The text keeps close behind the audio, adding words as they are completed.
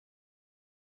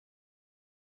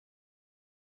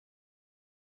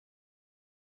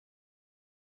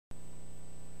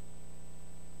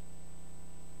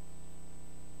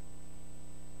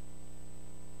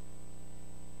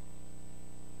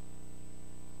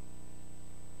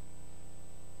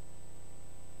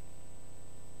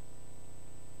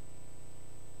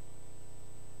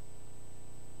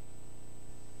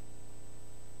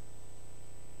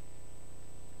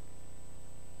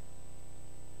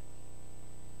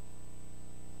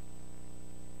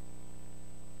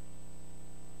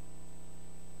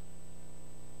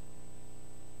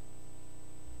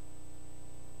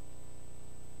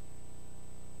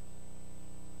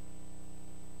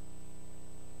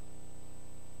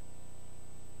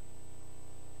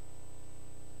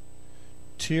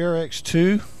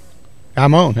TRX2.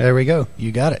 I'm on. There we go.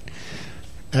 You got it.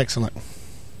 Excellent.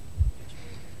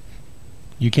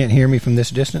 You can't hear me from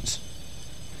this distance?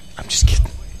 I'm just kidding.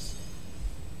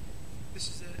 This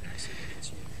is an accident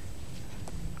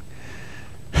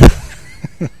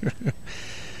against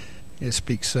you. It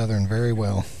speaks Southern very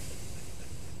well.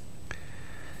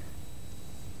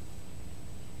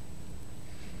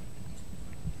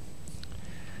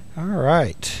 All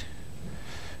right.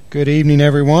 Good evening,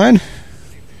 everyone.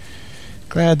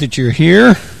 Glad that you're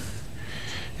here,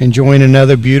 enjoying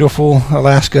another beautiful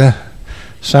Alaska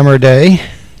summer day.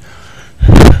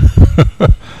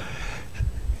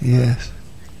 Yes.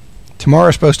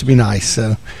 Tomorrow's supposed to be nice,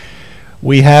 so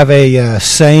we have a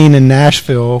saying in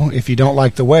Nashville: if you don't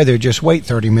like the weather, just wait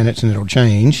 30 minutes and it'll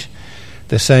change.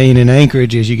 The saying in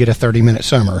Anchorage is you get a 30-minute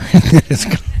summer.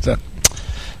 So,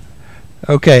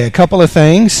 okay, a couple of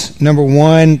things. Number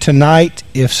one, tonight,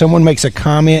 if someone makes a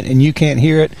comment and you can't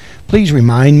hear it, please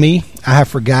remind me. I have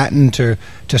forgotten to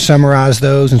summarize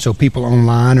those, and so people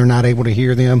online are not able to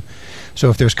hear them. So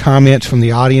if there's comments from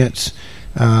the audience,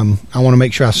 I want to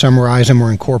make sure I summarize them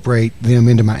or incorporate them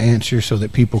into my answer so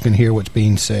that people can hear what's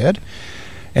being said.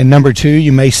 And number two,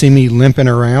 you may see me limping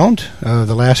around.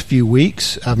 The last few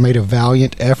weeks, I've made a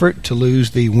valiant effort to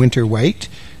lose the winter weight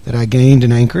that I gained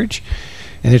in Anchorage,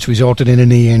 and it's resulted in a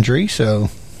knee injury. So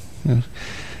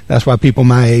that's why people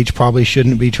my age probably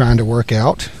shouldn't be trying to work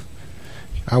out.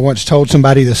 I once told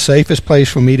somebody the safest place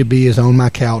for me to be is on my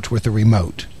couch with a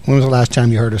remote. When was the last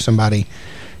time you heard of somebody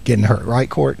getting hurt? Right,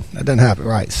 Court? That doesn't happen.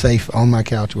 Right, safe on my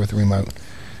couch with a remote.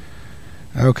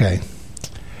 Okay.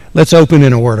 Let's open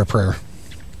in a word of prayer.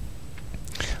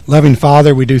 Loving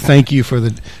Father, we do thank you for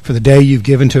the day you've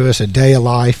given to us, a day of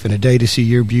life and a day to see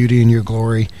your beauty and your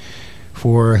glory,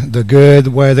 for the good,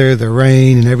 the weather, the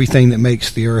rain, and everything that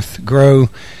makes the earth grow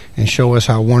and show us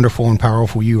how wonderful and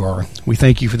powerful you are. We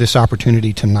thank you for this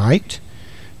opportunity tonight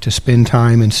to spend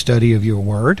time in study of your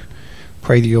word.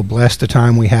 Pray that you'll bless the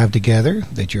time we have together,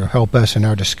 that you'll help us in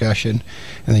our discussion,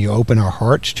 and that you'll open our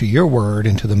hearts to your word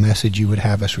and to the message you would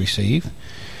have us receive.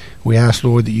 We ask,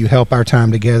 Lord, that you help our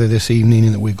time together this evening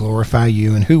and that we glorify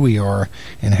you and who we are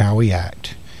and how we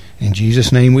act. In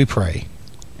Jesus' name we pray.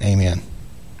 Amen.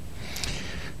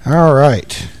 All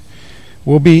right.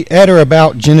 We'll be at or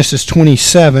about Genesis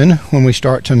 27 when we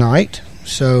start tonight.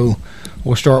 So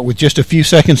we'll start with just a few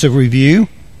seconds of review.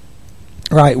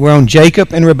 All right, we're on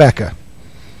Jacob and Rebekah.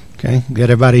 Okay,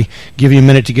 get everybody, give you a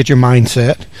minute to get your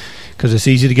mindset, because it's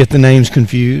easy to get the names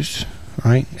confused.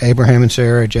 Right, Abraham and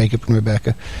Sarah, Jacob and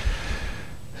Rebekah.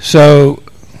 So,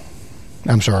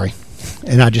 I'm sorry,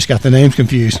 and I just got the names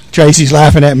confused. Tracy's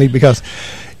laughing at me because,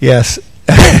 yes,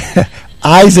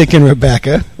 Isaac and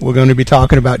Rebekah. We're going to be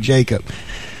talking about Jacob.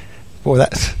 Boy,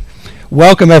 that's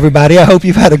welcome, everybody. I hope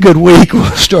you've had a good week. We'll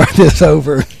start this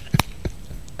over.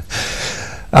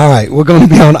 All right, we're going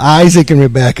to be on Isaac and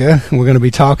Rebekah. We're going to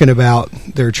be talking about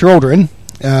their children.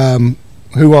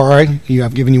 Who are?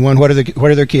 I've given you one. What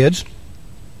are their kids?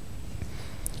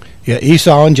 Yeah,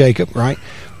 Esau and Jacob. Right.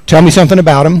 Tell me something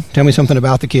about them. Tell me something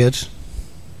about the kids.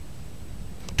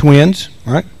 Twins.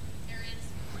 Right.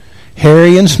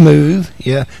 Hairy and smooth.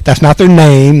 Yeah, that's not their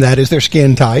name. That is their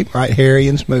skin type. Right. Hairy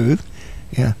and smooth.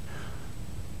 Yeah.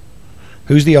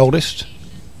 Who's the oldest?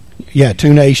 Yeah,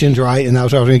 two nations, right? And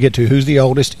that's what I was going to get to. Who's the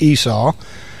oldest? Esau.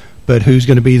 But who's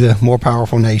going to be the more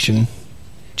powerful nation?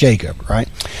 Jacob, right?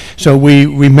 So we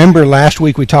remember last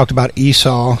week we talked about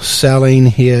Esau selling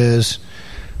his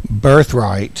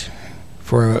birthright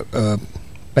for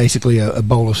basically a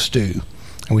bowl of stew.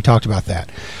 And we talked about that.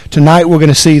 Tonight we're going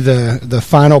to see the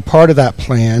final part of that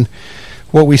plan.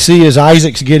 What we see is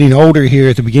Isaac's getting older here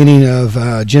at the beginning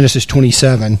of Genesis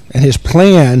 27. And his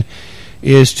plan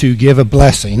is to give a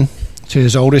blessing to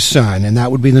his oldest son, and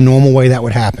that would be the normal way that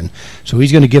would happen. So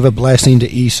he's going to give a blessing to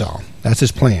Esau. That's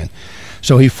his plan.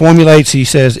 So he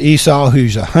says, Esau,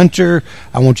 who's a hunter,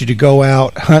 I want you to go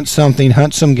out, hunt something,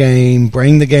 hunt some game,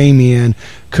 bring the game in,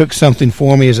 cook something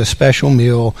for me as a special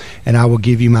meal, and I will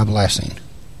give you my blessing.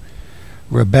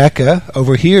 Rebekah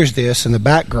overhears this in the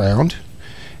background,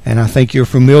 and I think you're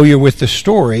familiar with the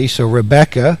story. So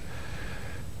Rebekah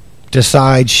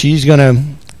decides she's going to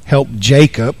help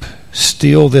Jacob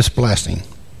steal this blessing.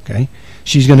 Okay?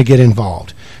 She's going to get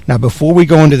involved. Now, before we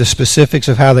go into the specifics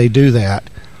of how they do that,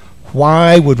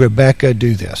 why would Rebekah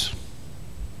do this?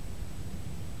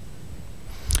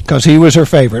 Because he was her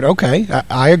favorite. Okay,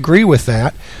 I agree with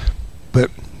that.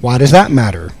 But why does that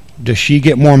matter? Does she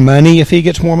get more money if he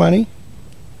gets more money?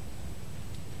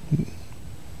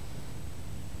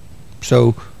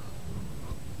 So,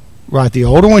 right, the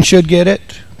older one should get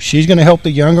it. She's going to help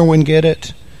the younger one get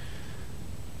it.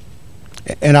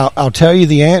 And I'll tell you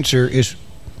the answer is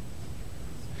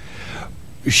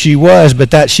she was,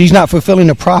 but that she's not fulfilling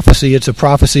a prophecy. It's a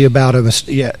prophecy about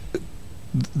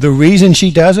the reason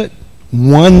she does it,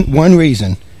 one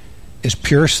reason, is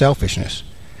pure selfishness.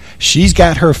 She's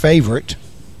got her favorite.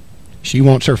 She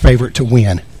wants her favorite to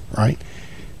win, right?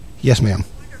 Yes, ma'am.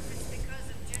 I wonder if it's because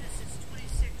of Genesis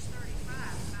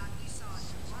 26:35 about Esau and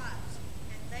his wives,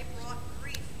 and they brought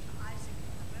grief to Isaac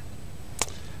and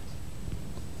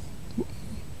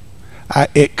Rebekah.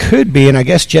 It could be, and I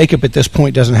guess Jacob at this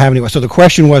point doesn't have any. So the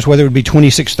question was whether it would be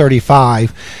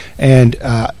 26:35, and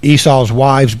Esau's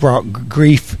wives brought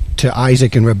grief to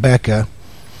Isaac and Rebekah.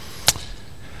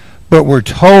 But we're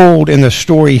told in the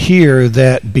story here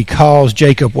that because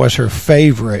Jacob was her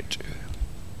favorite,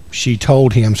 she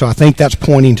told him. So I think that's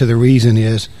pointing to the reason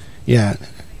is, yeah.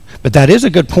 But that is a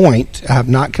good point. I have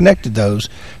not connected those.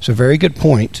 It's a very good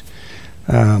point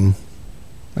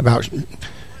about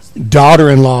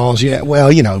daughter-in-laws. Yeah,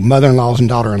 well, mother-in-laws and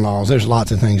daughter-in-laws. There's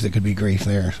lots of things that could be grief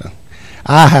there. So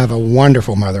I have a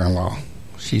wonderful mother-in-law.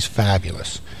 She's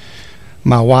fabulous.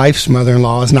 My wife's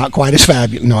mother-in-law is not quite as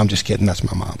fabulous. No, I'm just kidding. That's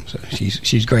my mom. So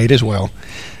she's great as well.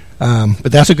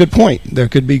 But that's a good point. There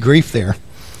could be grief there.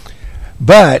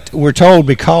 But we're told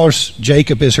because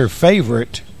Jacob is her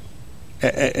favorite,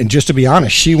 and just to be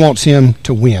honest, she wants him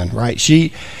to win, right?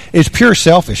 It's pure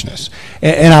selfishness.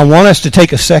 And I want us to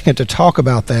take a second to talk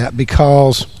about that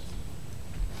because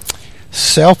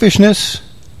selfishness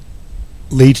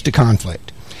leads to conflict.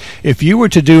 If you were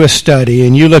to do a study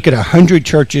and you look at 100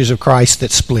 churches of Christ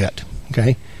that split,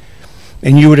 okay,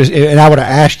 and I would have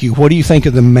asked you, what do you think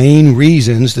are the main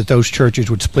reasons that those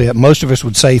churches would split? Most of us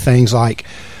would say things like,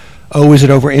 oh, is it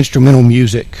over instrumental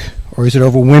music? Or is it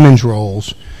over women's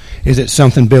roles? Is it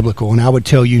something biblical? And I would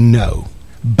tell you no.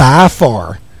 By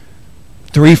far,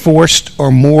 3/4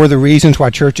 or more of the reasons why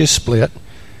churches split,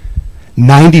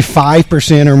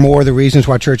 95% or more of the reasons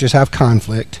why churches have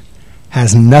conflict,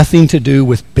 has nothing to do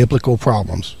with biblical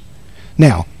problems.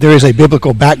 Now, there is a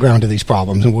biblical background to these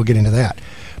problems, and we'll get into that.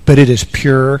 But it is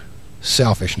pure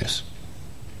selfishness.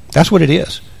 That's what it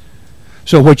is.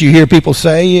 So what you hear people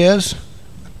say is,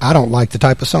 I don't like the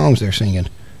type of songs they're singing.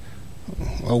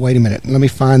 Oh, wait a minute. Let me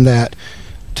find that.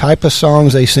 Type of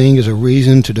songs they sing is a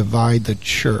reason to divide the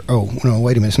church. Oh, no,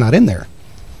 wait a minute. It's not in there.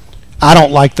 I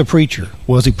don't like the preacher.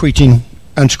 Was he preaching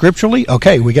unscripturally?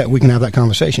 Okay, we can have that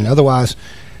conversation. Otherwise,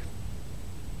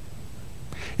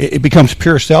 it becomes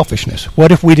pure selfishness.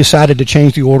 What if we decided to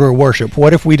change the order of worship?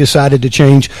 What if we decided to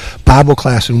change Bible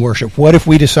class and worship? What if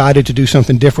we decided to do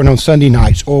something different on Sunday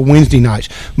nights or Wednesday nights?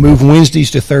 Move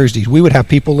Wednesdays to Thursdays. We would have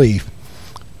people leave.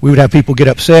 We would have people get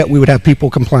upset. We would have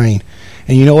people complain.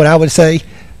 And you know what I would say?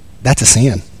 That's a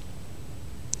sin.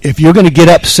 If you're going to get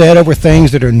upset over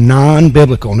things that are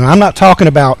non-biblical. Now, I'm not talking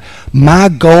about my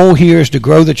goal here is to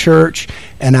grow the church,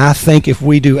 and I think if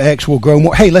we do X, we'll grow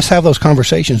more. Hey, let's have those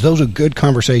conversations. Those are good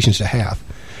conversations to have.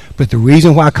 But the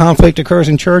reason why conflict occurs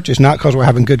in church is not because we're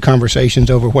having good conversations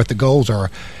over what the goals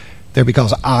are. They're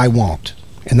because I want.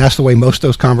 And that's the way most of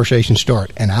those conversations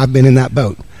start. And I've been in that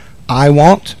boat. I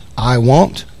want. I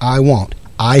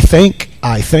think.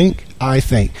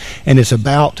 And it's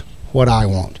about what I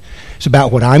want. It's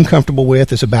about what I'm comfortable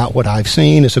with. It's about what I've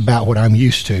seen. It's about what I'm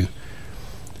used to.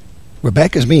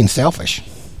 Rebecca's being selfish.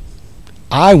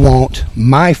 I want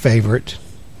my favorite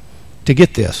to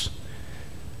get this.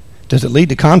 Does it lead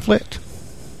to conflict?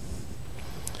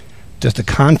 Does the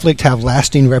conflict have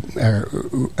lasting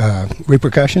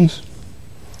repercussions?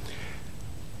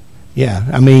 Yeah,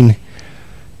 I mean,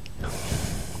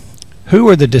 who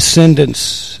are the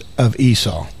descendants of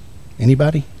Esau?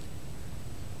 Anybody?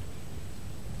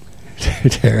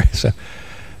 So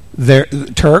they're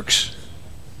Turks,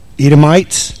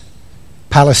 Edomites,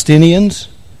 Palestinians,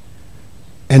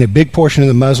 and a big portion of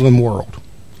the Muslim world.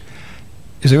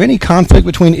 Is there any conflict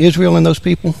between Israel and those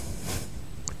people?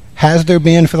 Has there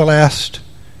been for the last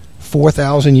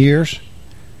 4,000 years?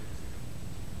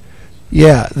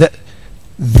 Yeah,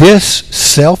 this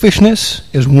selfishness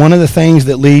is one of the things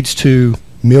that leads to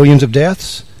millions of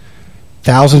deaths,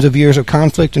 thousands of years of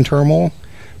conflict and turmoil,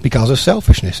 because of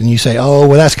selfishness. And you say, oh,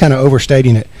 well, that's kind of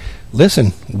overstating it.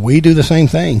 Listen, we do the same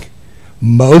thing.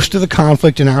 Most of the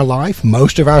conflict in our life,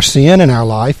 most of our sin in our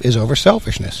life is over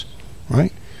selfishness,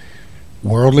 right?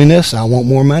 Worldliness, I want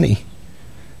more money.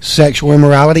 Sexual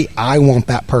immorality, I want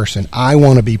that person. I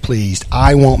want to be pleased.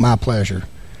 I want my pleasure.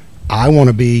 I want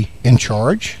to be in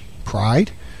charge. Pride,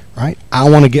 right? I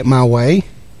want to get my way.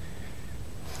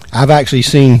 I've actually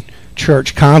seen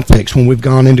church conflicts when we've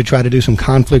gone in to try to do some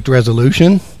conflict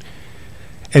resolution,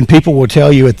 and people will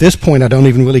tell you at this point, I don't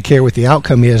even really care what the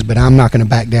outcome is, but I'm not going to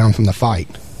back down from the fight.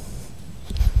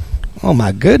 Oh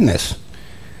my goodness.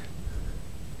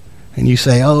 And you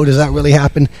say, oh, does that really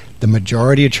happen? The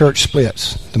majority of church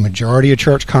splits, the majority of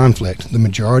church conflict, the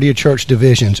majority of church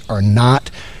divisions are not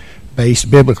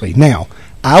based biblically. Now,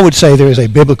 I would say there is a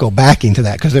biblical backing to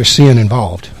that because there's sin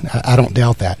involved. I don't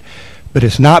doubt that. But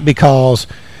it's not because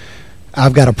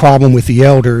I've got a problem with the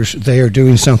elders, they are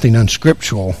doing something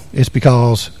unscriptural. It's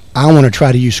because I want to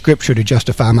try to use Scripture to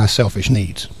justify my selfish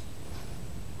needs.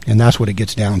 And that's what it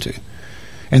gets down to.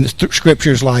 And the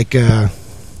Scriptures like 1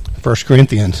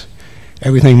 Corinthians,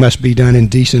 everything must be done in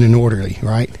decent and orderly,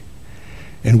 right?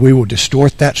 And we will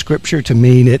distort that Scripture to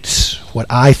mean it's what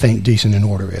I think decent and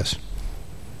order is.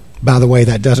 By the way,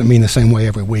 that doesn't mean the same way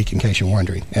every week, in case you're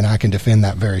wondering. And I can defend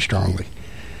that very strongly.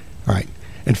 All right.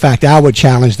 In fact, I would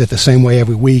challenge that the same way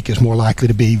every week is more likely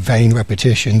to be vain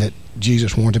repetition that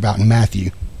Jesus warned about in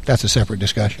Matthew. That's a separate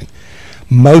discussion.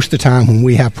 Most of the time when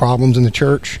we have problems in the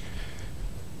church,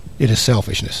 it is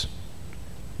selfishness.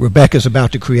 Rebekah's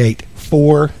about to create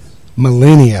 4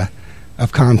 millennia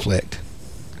of conflict.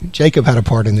 Jacob had a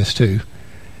part in this too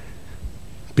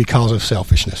because of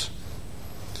selfishness.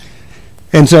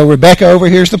 And so Rebekah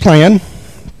overhears the plan,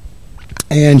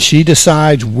 and she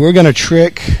decides we're going to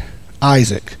trick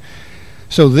Isaac.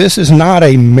 So this is not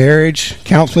a marriage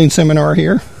counseling seminar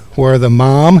here where the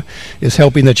mom is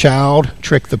helping the child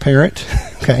trick the parent.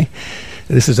 Okay,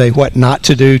 this is a what not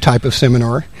to do type of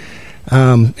seminar.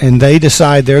 And they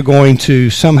decide they're going to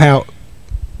somehow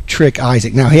trick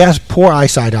Isaac. Now, he has poor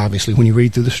eyesight, obviously, when you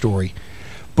read through the story.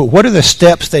 But what are the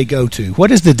steps they go to? What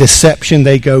is the deception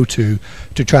they go to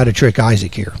try to trick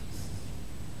Isaac here?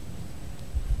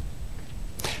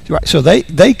 Right, so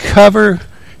they cover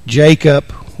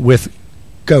Jacob with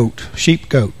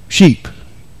sheep.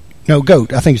 No,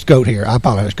 goat. I think it's goat hair. I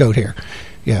apologize, goat hair.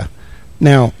 Yeah.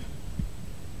 Now,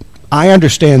 I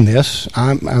understand this.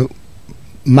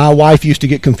 My wife used to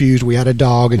get confused. We had a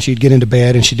dog, and she'd get into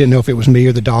bed, and she didn't know if it was me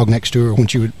or the dog next to her when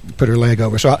she would put her leg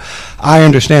over. So I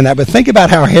understand that. But think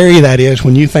about how hairy that is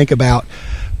when you think about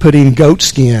putting goat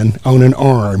skin on an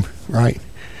arm, right?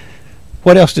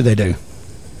 What else did they do?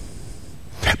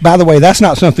 By the way, that's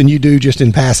not something you do just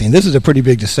in passing. This is a pretty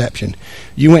big deception.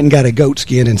 You went and got a goat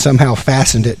skin and somehow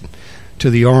fastened it to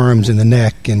the arms and the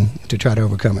neck and to try to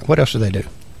overcome it. What else did they do?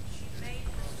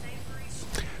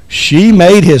 She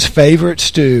made his favorite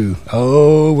stew.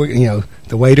 Oh,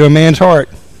 the way to a man's heart,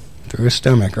 through his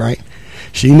stomach, right?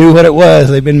 She knew what it was.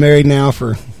 They've been married now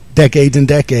for decades and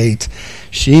decades.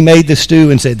 She made the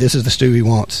stew and said, this is the stew he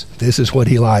wants. This is what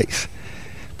he likes.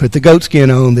 Put the goat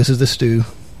skin on. This is the stew.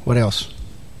 What else?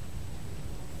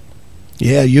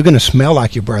 Yeah, you're going to smell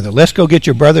like your brother. Let's go get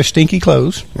your brother's stinky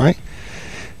clothes, right?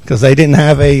 Because they didn't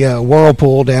have a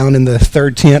whirlpool down in the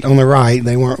third tent on the right.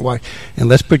 They weren't white. And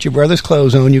let's put your brother's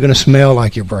clothes on. You're going to smell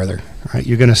like your brother, right?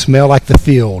 You're going to smell like the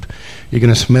field. You're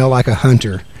going to smell like a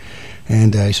hunter.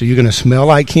 And so you're going to smell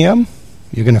like him.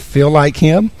 You're going to feel like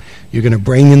him. You're going to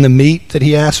bring in the meat that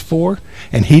he asked for.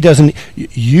 And he doesn't,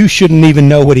 you shouldn't even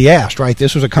know what he asked, right?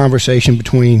 This was a conversation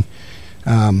between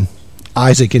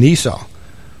Isaac and Esau.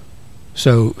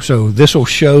 So this will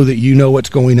show that you know what's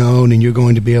going on and you're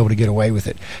going to be able to get away with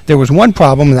it. There was one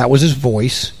problem, and that was his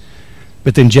voice.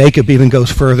 But then Jacob even goes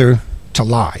further to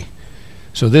lie.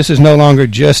 So this is no longer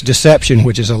just deception,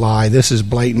 which is a lie. This is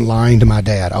blatant lying to my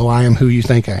dad. Oh, I am who you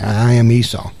think I am,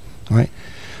 Esau. All right?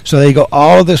 So they go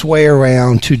all this way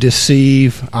around to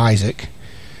deceive Isaac.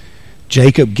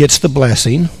 Jacob gets the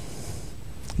blessing,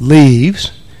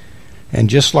 leaves, and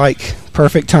just like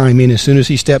perfect timing, as soon as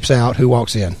he steps out, who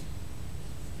walks in?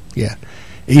 Yeah.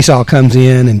 Esau comes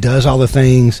in and does all the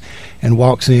things and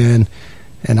walks in,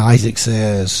 and Isaac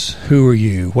says, who are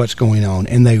you? What's going on?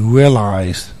 And they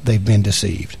realize they've been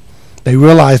deceived. They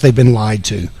realize they've been lied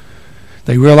to.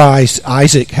 They realize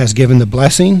Isaac has given the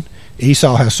blessing.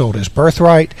 Esau has sold his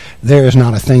birthright. There is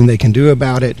not a thing they can do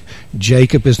about it.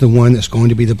 Jacob is the one that's going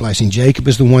to be the blessing. Jacob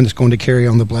is the one that's going to carry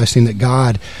on the blessing that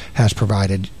God has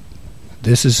provided.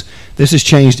 This has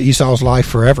changed Esau's life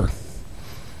forever.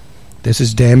 This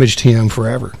has damaged him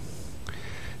forever.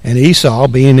 And Esau,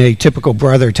 being a typical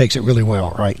brother, takes it really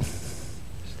well, right?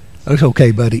 It's okay,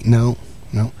 buddy. No.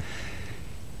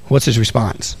 What's his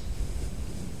response?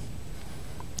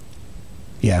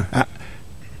 Yeah.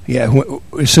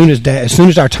 As soon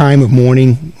as our time of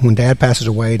mourning, when Dad passes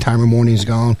away, time of mourning is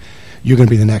gone, you're going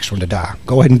to be the next one to die.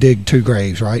 Go ahead and dig 2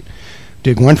 graves, right?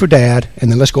 Dig one for Dad,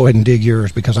 and then let's go ahead and dig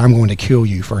yours because I'm going to kill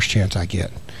you first chance I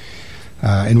get.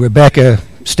 And Rebekah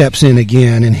steps in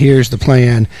again and hears the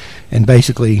plan and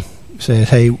basically says,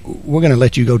 hey, we're going to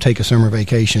let you go take a summer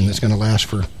vacation that's going to last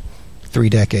for 3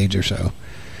 decades or so.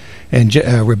 And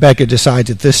Rebekah decides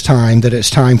at this time that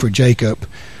it's time for Jacob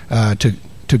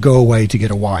to to go away to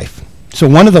get a wife. So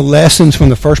one of the lessons from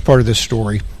the first part of this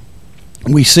story,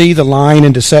 we see the lying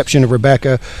and deception of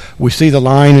Rebekah. We see the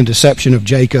lying and deception of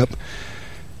Jacob.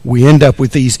 We end up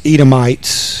with these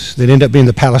Edomites that end up being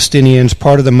the Palestinians,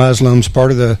 part of the Muslims,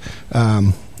 part of the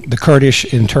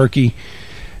Kurdish in Turkey,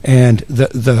 and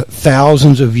the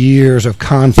thousands of years of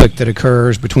conflict that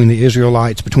occurs between the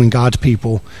Israelites, between God's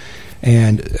people,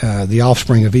 and the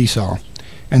offspring of Esau.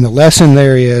 And the lesson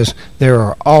there is there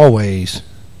are always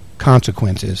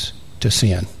consequences to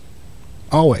sin.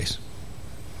 Always.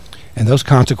 And those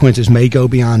consequences may go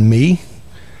beyond me.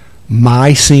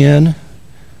 My sin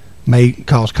may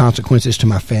cause consequences to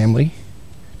my family,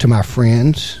 to my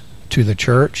friends, to the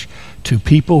church, to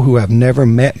people who have never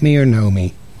met me or know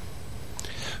me.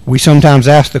 We sometimes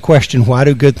ask the question, why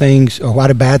do good things or why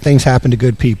do bad things happen to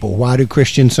good people? Why do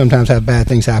Christians sometimes have bad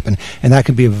things happen? And that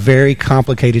can be a very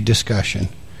complicated discussion.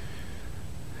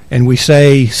 And we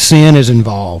say sin is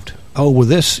involved. Oh, well,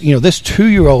 this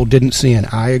 2-year-old didn't sin.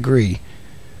 I agree.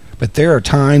 But there are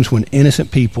times when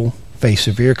innocent people face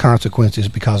severe consequences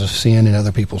because of sin in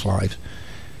other people's lives.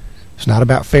 It's not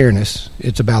about fairness.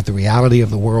 It's about the reality of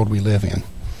the world we live in.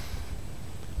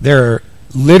 There are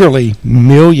literally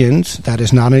millions, that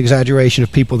is not an exaggeration,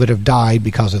 of people that have died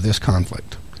because of this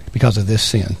conflict, because of this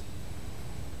sin.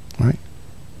 Right?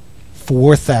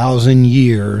 4,000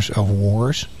 years of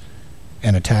wars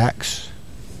and attacks.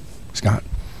 Scott?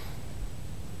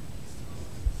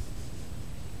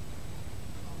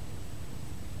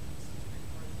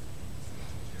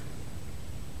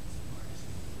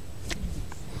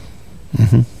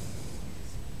 Mm-hmm.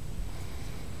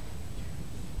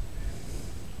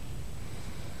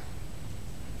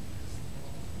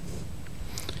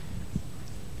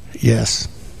 Yes.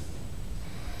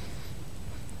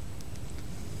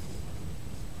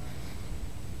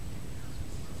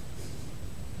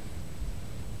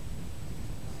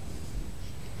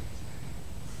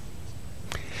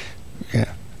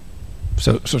 Yeah.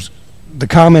 So the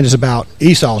comment is about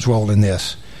Esau's role in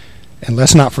this. And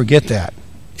let's not forget that.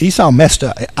 Esau messed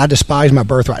up. I despise my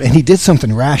birthright. And he did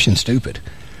something rash and stupid.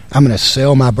 I'm going to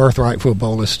sell my birthright for a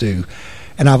bowl of stew.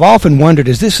 And I've often wondered,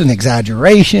 is this an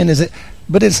exaggeration? Is it?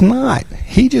 But it's not.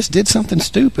 He just did something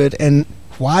stupid. And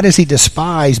why does he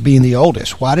despise being the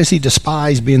oldest? Why does he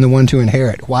despise being the one to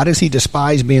inherit? Why does he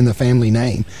despise being the family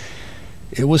name?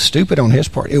 It was stupid on his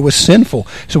part. It was sinful.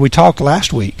 So we talked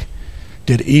last week.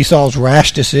 Did Esau's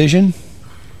rash decision,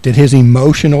 did his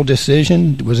emotional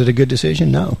decision, was it a good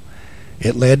decision? No.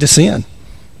 It led to sin.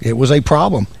 It was a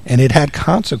problem, and it had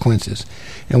consequences.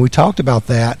 And we talked about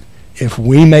that. If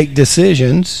we make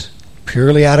decisions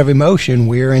purely out of emotion,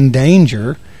 we're in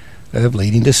danger of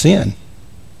leading to sin.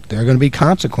 There are going to be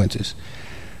consequences.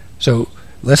 So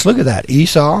let's look at that.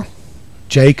 Esau,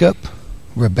 Jacob,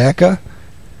 Rebekah,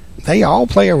 they all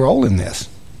play a role in this.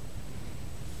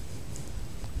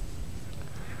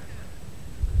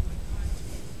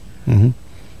 Mm-hmm.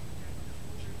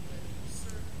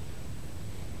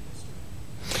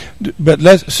 But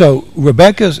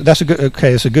Rebekah's,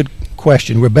 it's a good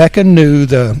question. Rebekah knew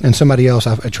and somebody else,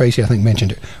 Tracy I think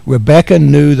mentioned it. Rebekah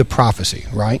knew the prophecy,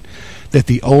 right? That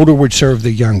the older would serve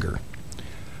the younger.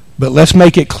 But let's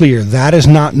make it clear, that is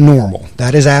not normal.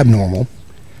 That is abnormal.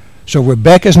 So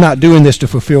Rebekah's not doing this to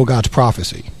fulfill God's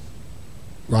prophecy,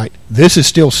 right? This is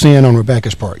still sin on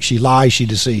Rebekah's part. She lies, she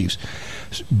deceives.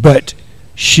 But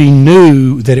she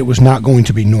knew that it was not going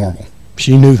to be normal.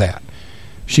 She knew that.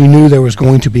 She knew there was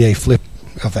going to be a flip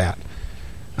of that.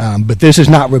 But this is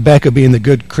not Rebekah being the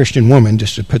good Christian woman,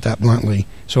 just to put that bluntly.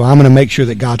 So I'm going to make sure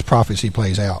that God's prophecy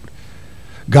plays out.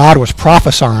 God was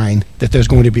prophesying that there's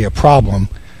going to be a problem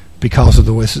because of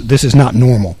this is not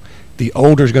normal. The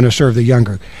older is going to serve the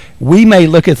younger. We may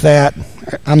look at that.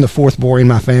 I'm the fourth boy in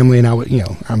my family, and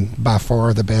I'm by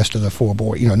far the best of the four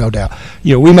boys, no doubt.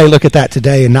 We may look at that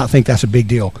today and not think that's a big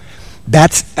deal.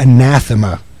 That's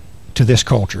anathema to this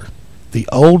culture. The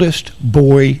oldest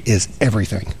boy is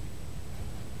everything.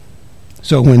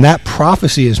 So when that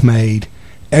prophecy is made,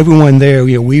 everyone there,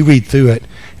 we read through it,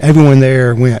 everyone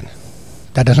there went,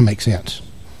 that doesn't make sense.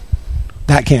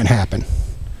 That can't happen.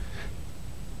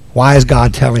 Why is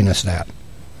God telling us that?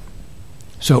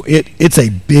 So it's a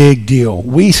big deal.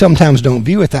 We sometimes don't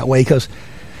view it that way because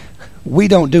we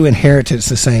don't do inheritance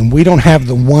the same. We don't have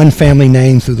the one family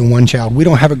name through the one child. We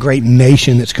don't have a great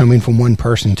nation that's coming from one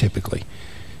person typically.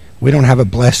 We don't have a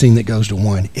blessing that goes to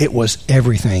one. It was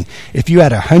everything. If you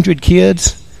had 100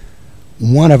 kids,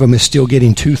 one of them is still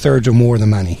getting 2/3 or more of the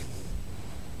money.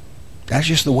 That's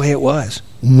just the way it was.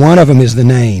 One of them is the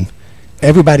name.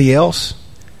 Everybody else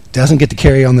doesn't get to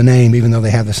carry on the name even though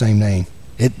they have the same name.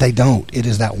 They don't. It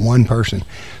is that one person.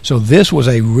 So this was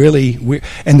a really weird,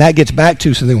 and that gets back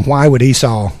to, so then why would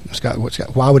Esau,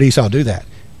 why would Esau do that?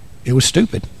 It was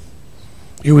stupid.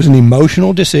 It was an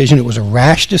emotional decision. It was a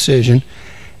rash decision,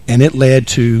 and it led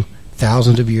to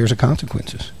thousands of years of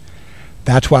consequences.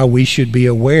 That's why we should be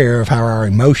aware of how our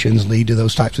emotions lead to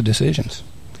those types of decisions.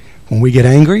 When we get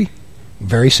angry,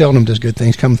 very seldom does good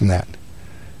things come from that.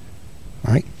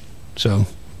 All right? So,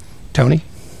 Tony?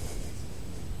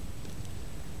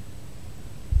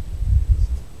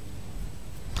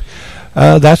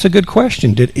 That's a good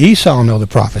question. Did Esau know the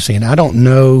prophecy? And I don't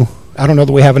know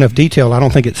that we have enough detail. I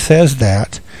don't think it says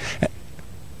that.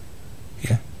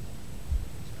 Yeah.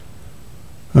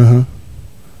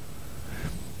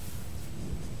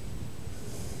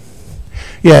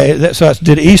 Yeah, so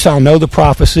did Esau know the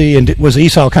prophecy, and was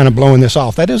Esau kind of blowing this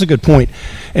off? That is a good point.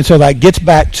 And so that gets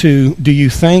back to, do you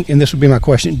think, and this would be my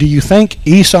question, do you think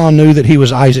Esau knew that he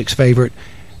was Isaac's favorite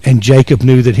and Jacob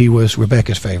knew that he was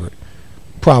Rebekah's favorite?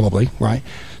 Probably, right?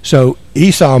 So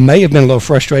Esau may have been a little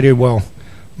frustrated, well,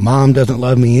 Mom doesn't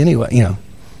love me anyway, you know.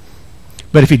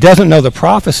 But if he doesn't know the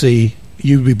prophecy,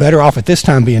 you'd be better off at this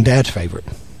time being Dad's favorite,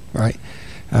 right?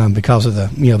 Because of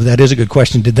the, you know, that is a good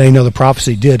question. Did they know the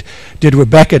prophecy? Did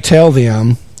Rebekah tell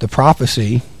them the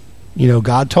prophecy? You know,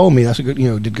 God told me. That's a good, you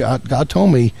know, did God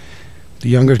told me the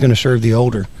younger is going to serve the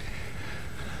older.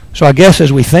 So I guess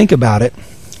as we think about it,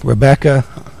 Rebekah,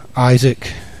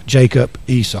 Isaac, Jacob,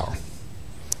 Esau.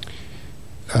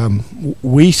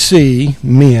 We see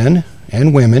men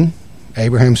and women,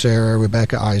 Abraham, Sarah,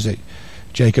 Rebekah, Isaac,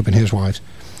 Jacob and his wives.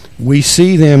 We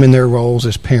see them in their roles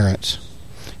as parents.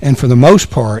 And for the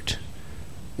most part,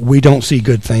 we don't see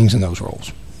good things in those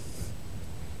roles.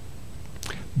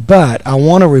 But I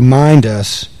want to remind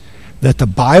us that the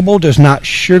Bible does not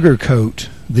sugarcoat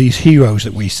these heroes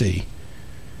that we see.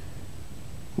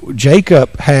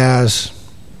 Jacob has,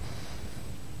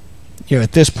 you know,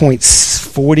 at this point,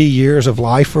 40 years of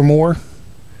life or more.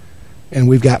 And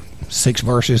we've got 6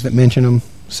 verses that mention them,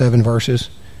 7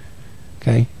 verses.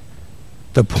 Okay?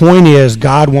 The point is,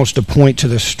 God wants to point to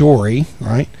the story,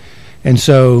 right? And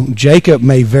so Jacob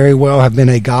may very well have been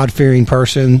a God-fearing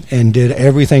person and did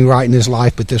everything right in his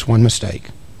life but this one mistake.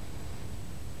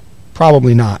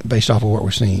 Probably not, based off of what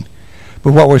we're seeing.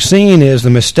 But what we're seeing is the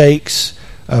mistakes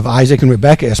of Isaac and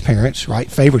Rebekah as parents,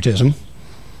 right? Favoritism.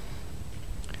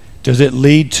 Does it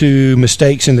lead to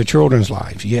mistakes in the children's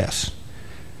lives? Yes.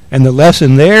 And the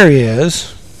lesson there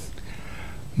is,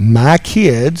 my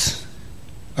kids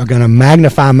are going to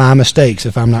magnify my mistakes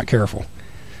if I'm not careful.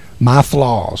 My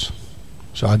flaws.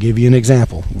 So I'll give you an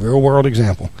example, real world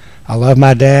example. I love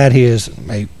my dad. He is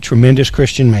a tremendous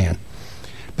Christian man.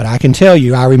 But I can tell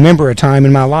you, I remember a time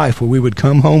in my life where we would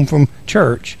come home from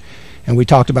church and we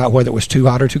talked about whether it was too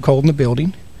hot or too cold in the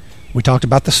building. We talked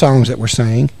about the songs that we're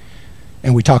sang.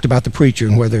 And we talked about the preacher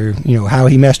and whether, you know, how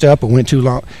he messed up or went too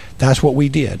long. That's what we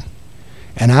did.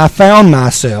 And I found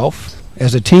myself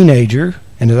as a teenager,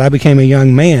 and as I became a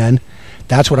young man,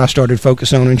 that's what I started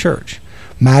focusing on in church.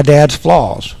 My dad's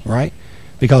flaws, right?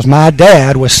 Because my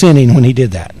dad was sinning when he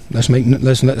did that. Let's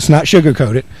not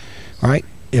sugarcoat it, right?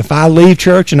 If I leave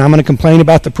church and I'm going to complain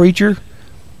about the preacher,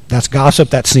 that's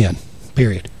gossip, that's sin,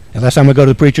 period. Unless I'm going to go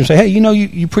to the preacher and say, hey, you know,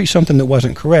 you preached something that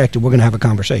wasn't correct, and we're going to have a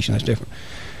conversation. That's different.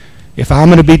 If I'm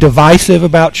going to be divisive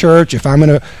about church, if I'm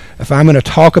going to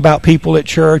talk about people at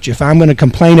church, if I'm going to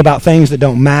complain about things that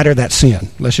don't matter, that's sin.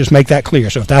 Let's just make that clear.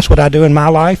 So if that's what I do in my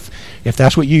life, if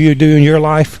that's what you do in your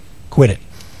life, quit it.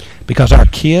 Because our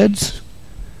kids,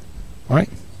 right?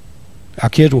 Our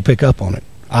kids will pick up on it.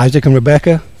 Isaac and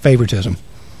Rebekah, favoritism.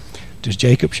 Does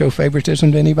Jacob show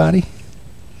favoritism to anybody?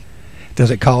 Does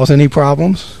it cause any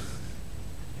problems?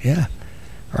 Yeah.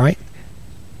 Right?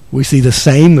 We see the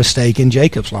same mistake in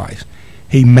Jacob's life.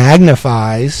 He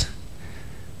magnifies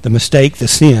the mistake, the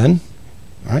sin,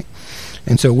 right?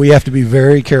 And so we have to be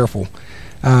very careful.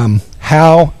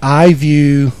 How I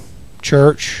view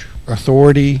church,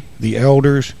 authority, the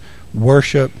elders,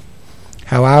 worship,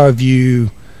 how I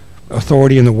view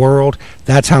authority in the world,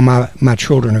 that's how my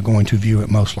children are going to view it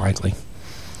most likely.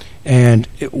 And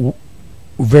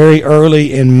very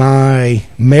early in my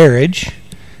marriage,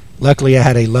 luckily I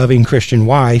had a loving Christian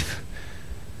wife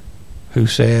who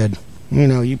said, you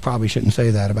know, you probably shouldn't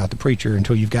say that about the preacher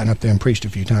until you've gotten up there and preached a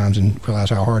few times and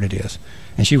realized how hard it is.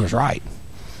 And she was right.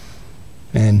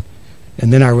 And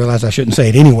then I realized I shouldn't say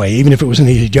it anyway. Even if it was an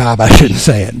easy job, I shouldn't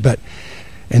say it.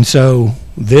 And so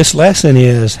this lesson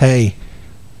is, hey,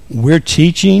 we're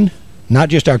teaching not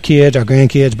just our kids, our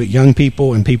grandkids, but young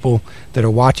people and people that are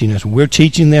watching us. We're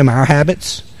teaching them our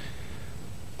habits.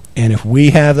 And if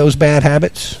we have those bad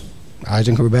habits,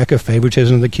 Isaac and Rebecca,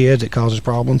 favoritism of the kids, it causes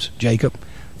problems. Jacob,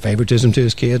 favoritism to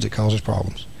his kids, it causes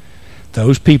problems.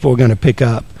 Those people are going to pick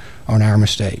up on our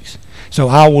mistakes. So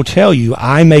I will tell you,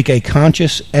 I make a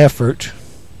conscious effort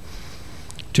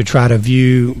to try to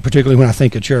view, particularly when I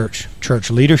think of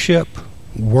church leadership,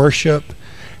 worship,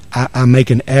 I make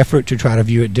an effort to try to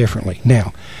view it differently.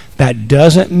 Now, that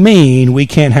doesn't mean we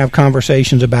can't have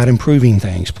conversations about improving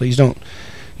things. Please don't,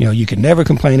 you can never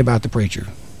complain about the preacher.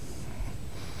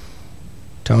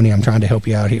 Tony, I'm trying to help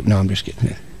you out here. No, I'm just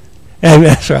kidding.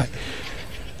 That's right.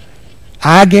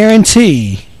 I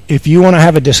guarantee if you want to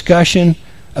have a discussion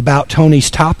about Tony's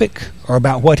topic or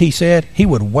about what he said, he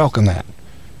would welcome that.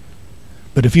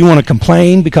 But if you want to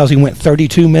complain because he went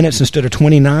 32 minutes instead of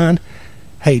 29,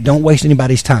 hey, don't waste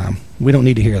anybody's time. We don't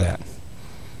need to hear that.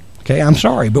 Okay, I'm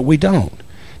sorry, but we don't.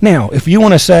 Now, if you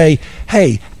want to say,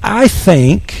 hey, I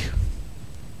think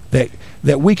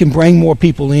that we can bring more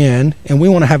people in and we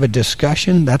want to have a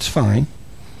discussion, that's fine.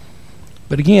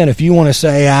 But again, if you want to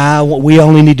say, we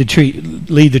only need to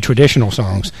lead the traditional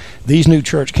songs, these new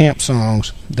church camp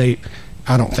songs,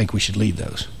 I don't think we should lead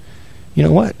those. You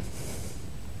know what?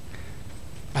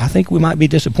 I think we might be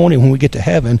disappointed when we get to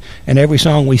heaven and every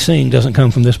song we sing doesn't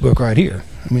come from this book right here.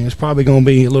 I mean, it's probably going to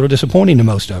be a little disappointing to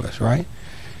most of us, right?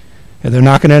 And they're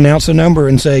not going to announce a number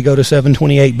and say, go to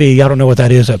 728B. I don't know what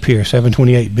that is up here.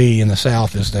 728B in the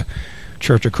South is the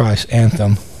Church of Christ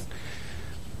anthem.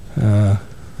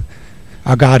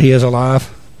 Our God, He is alive.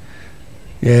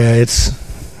 Yeah,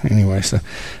 anyway, so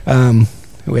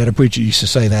we had a preacher who used to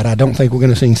say that. I don't think we're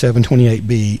going to sing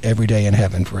 728B every day in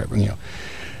heaven forever,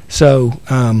 So,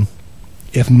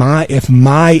 if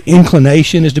my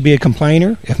inclination is to be a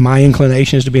complainer, if my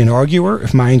inclination is to be an arguer,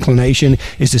 if my inclination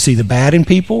is to see the bad in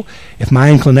people, if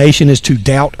my inclination is to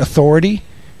doubt authority,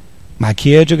 my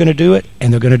kids are going to do it,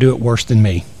 and they're going to do it worse than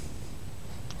me.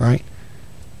 Right?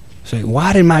 So,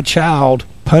 why did my child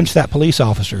punch that police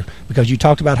officer? Because you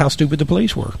talked about how stupid the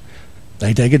police were.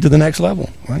 They take it to the next level.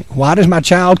 Right? Why does my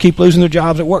child keep losing their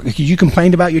jobs at work? Because you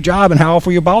complained about your job and how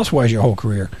awful your boss was your whole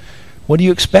career. What do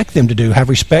you expect them to do? Have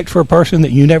respect for a person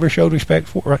that you never showed respect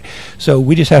for? Right? So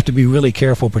we just have to be really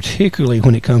careful, particularly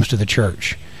when it comes to the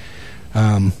church.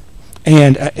 And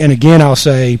again, I'll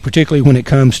say, particularly when it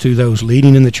comes to those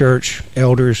leading in the church,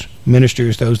 elders,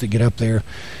 ministers, those that get up there,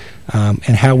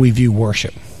 and how we view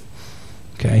worship.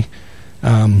 Okay?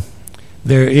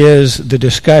 There is the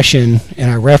discussion, and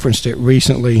I referenced it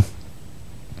recently,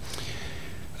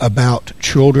 about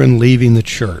children leaving the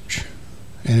church.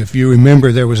 And if you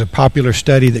remember, there was a popular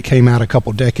study that came out a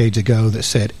couple decades ago that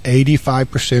said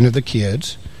 85% of the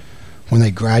kids, when they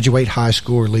graduate high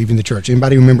school, are leaving the church.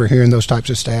 Anybody remember hearing those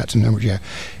types of stats and numbers? Yeah.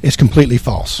 It's completely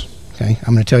false. Okay?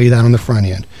 I'm going to tell you that on the front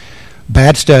end.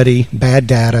 Bad study, bad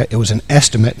data. It was an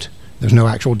estimate. There's no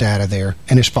actual data there,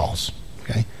 and it's false.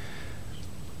 Okay?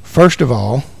 First of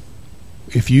all,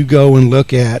 if you go and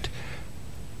look at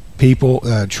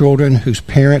children whose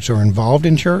parents are involved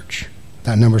in church,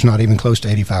 that number's not even close to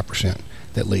 85%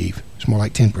 that leave. It's more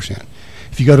like 10%.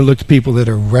 If you go to look at people that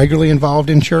are regularly involved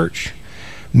in church,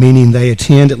 meaning they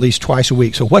attend at least twice a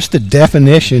week. So what's the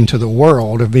definition to the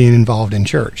world of being involved in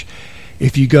church?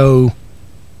 If you go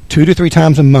 2 to 3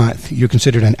 times a month, you're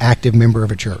considered an active member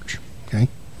of a church. Okay?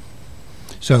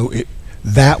 So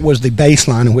that was the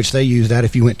baseline in which they used that.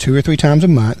 If you went 2 or 3 times a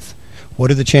month, what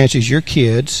are the chances your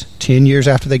kids, 10 years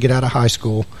after they get out of high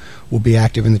school, will be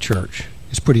active in the church?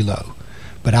 It's pretty low.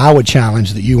 But I would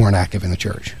challenge that you weren't active in the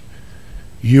church.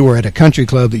 You were at a country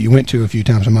club that you went to a few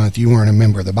times a month. You weren't a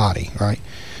member of the body, right?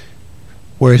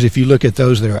 Whereas if you look at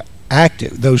those that are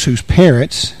active, those whose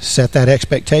parents set that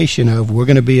expectation of, we're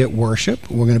going to be at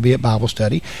worship, we're going to be at Bible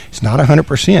study. It's not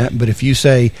 100%, but if you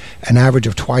say an average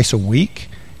of twice a week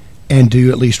and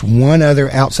do at least one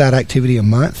other outside activity a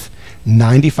month,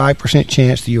 95%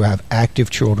 chance that you have active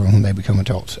children when they become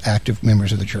adults, active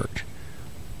members of the church.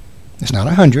 It's not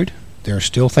 100. There are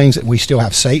still things that we still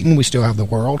have Satan, we still have the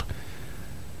world.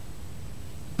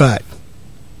 But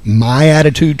my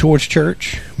attitude towards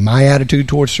church, my attitude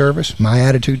towards service, my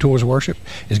attitude towards worship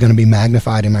is going to be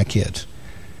magnified in my kids.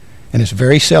 And it's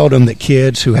very seldom that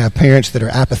kids who have parents that are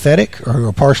apathetic or who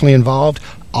are partially involved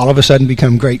all of a sudden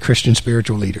become great Christian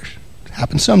spiritual leaders. It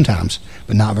happens sometimes,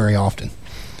 but not very often.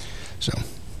 So,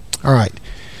 all right.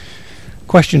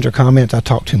 Questions or comments? I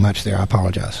talked too much there. I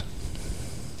apologize.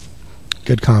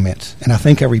 Good comments. And I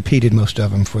think I repeated most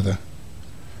of them for the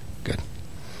good.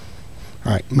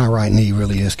 All right. My right knee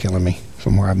really is killing me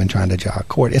from where I've been trying to jog.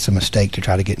 Court, it's a mistake to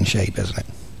try to get in shape, isn't it?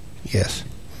 Yes.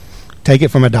 Take it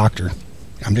from a doctor.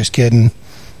 I'm just kidding.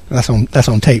 That's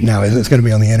on tape now, isn't it? It's going to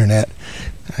be on the internet.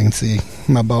 I can see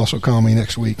my boss will call me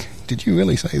next week. Did you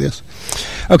really say this?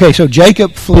 Okay, so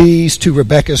Jacob flees to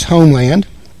Rebekah's homeland.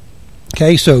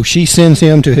 Okay, so she sends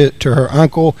him to her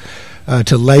uncle,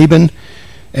 to Laban,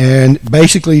 and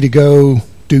basically to go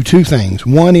do two things.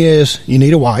 One is you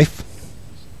need a wife,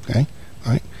 okay,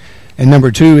 all right, and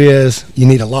number two is you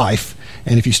need a life.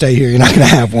 And if you stay here, you're not going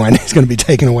to have one. It's going to be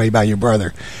taken away by your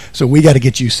brother. So we got to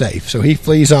get you safe. So he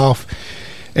flees off,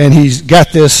 and he's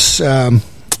got this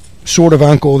sort of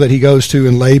uncle that he goes to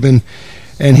in Laban,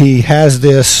 and he has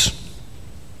this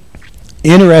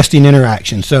interesting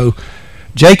interaction. So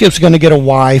Jacob's going to get a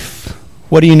wife.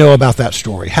 What do you know about that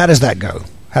story? How does that go?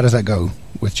 How does that go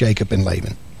with Jacob and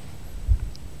Laban?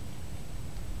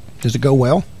 Does it go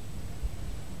well?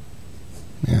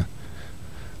 Yeah.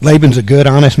 Laban's a good,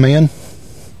 honest man.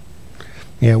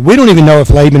 Yeah, we don't even know if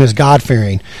Laban is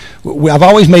God-fearing. I've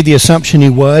always made the assumption he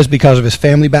was because of his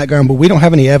family background, but we don't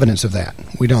have any evidence of that.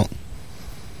 We don't.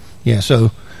 Yeah, so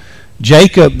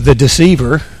Jacob, the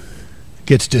deceiver,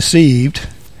 gets deceived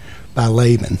by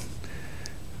Laban.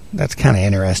 That's kind of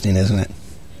interesting, isn't it?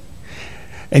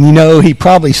 And you know, he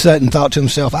probably sat and thought to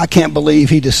himself, I can't believe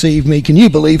he deceived me. Can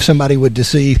you believe somebody would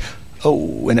deceive?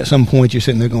 Oh, and at some point you're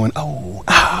sitting there going,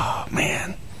 oh,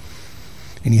 man.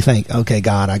 And you think, okay,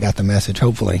 God, I got the message.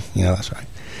 Hopefully, that's right.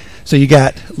 So you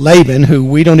got Laban, who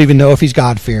we don't even know if he's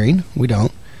God-fearing. We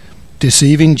don't.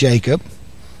 Deceiving Jacob.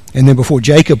 And then before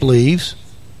Jacob leaves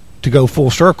to go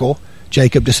full circle,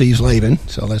 Jacob deceives Laban.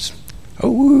 So let's,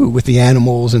 with the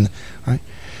animals. Right.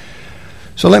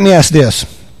 So let me ask this.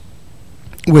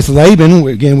 With Laban,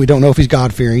 again, we don't know if he's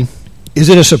God-fearing. Is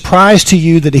it a surprise to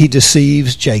you that he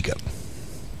deceives Jacob?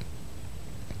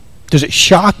 Does it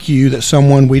shock you that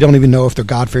someone, we don't even know if they're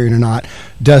God-fearing or not,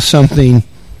 does something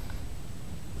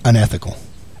unethical?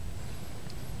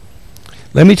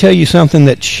 Let me tell you something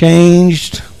that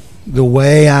changed the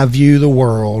way I view the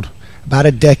world about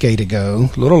a decade ago,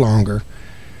 a little longer.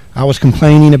 I was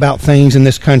complaining about things in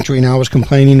this country, and I was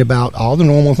complaining about all the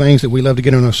normal things that we love to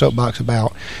get on a soapbox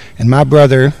about. And my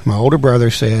older brother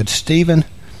said, Stephen,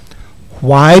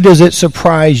 why does it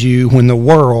surprise you when the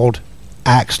world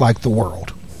acts like the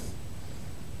world?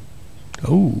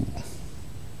 Oh.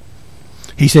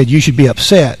 He said, you should be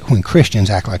upset when Christians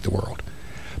act like the world.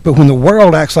 But when the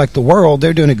world acts like the world,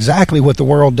 they're doing exactly what the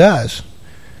world does.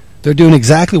 They're doing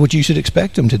exactly what you should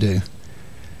expect them to do.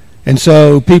 And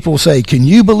so people say, can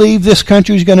you believe this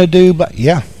country's going to do? But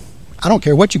yeah, I don't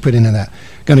care what you put into that.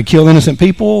 Going to kill innocent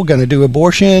people, going to do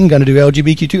abortion, going to do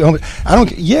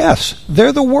LGBTQ. Yes,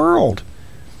 they're the world.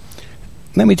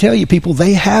 Let me tell you, people,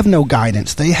 they have no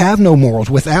guidance. They have no morals.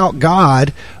 Without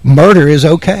God, murder is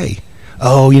okay.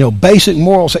 Oh, basic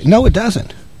morals. No, it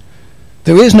doesn't.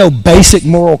 There is no basic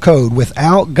moral code.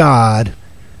 Without God,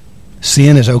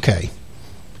 sin is okay.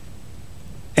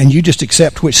 And you just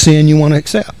accept which sin you want to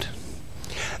accept.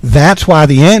 That's why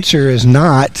the answer is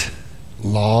not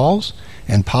laws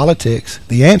and politics.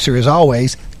 The answer is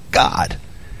always God.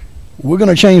 We're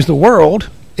going to change the world.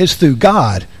 It's through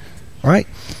God, right?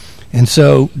 And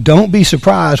so don't be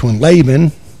surprised when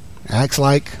Laban acts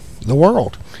like the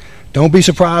world. Don't be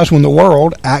surprised when the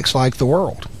world acts like the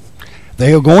world.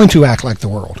 They are going to act like the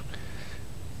world.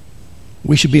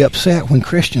 We should be upset when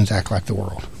Christians act like the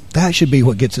world. That should be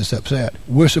what gets us upset.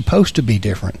 We're supposed to be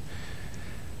different.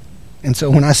 And so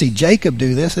when I see Jacob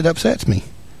do this, it upsets me.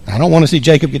 I don't want to see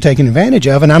Jacob get taken advantage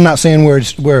of, and I'm not saying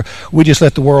where we just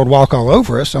let the world walk all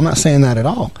over us. I'm not saying that at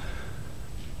all.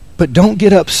 But don't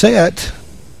get upset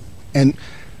and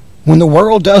when the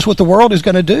world does what the world is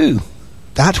going to do.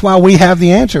 That's why we have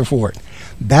the answer for it.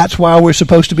 That's why we're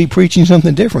supposed to be preaching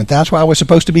something different. That's why we're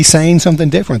supposed to be saying something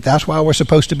different. That's why we're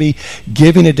supposed to be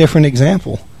giving a different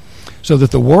example. So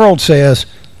that the world says,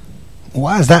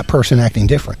 why is that person acting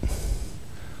different?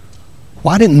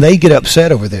 Why didn't they get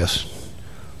upset over this?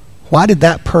 Why did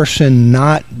that person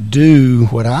not do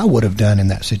what I would have done in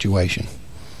that situation?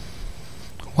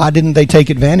 Why didn't they take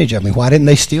advantage of me? Why didn't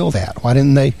they steal that? Why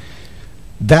didn't they?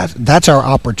 That's our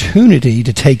opportunity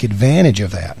to take advantage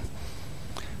of that.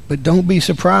 But don't be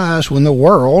surprised when the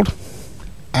world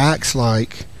acts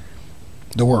like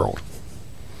the world.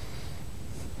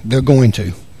 They're going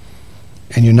to.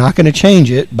 And you're not going to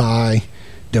change it by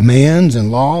demands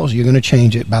and laws. You're going to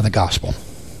change it by the gospel.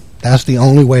 That's the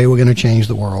only way we're going to change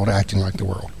the world, acting like the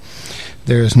world.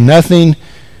 There is nothing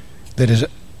that is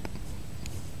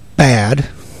bad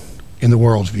in the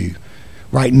world's view.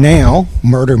 Right now,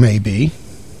 murder may be,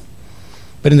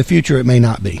 but in the future it may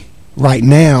not be. Right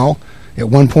now, at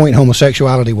one point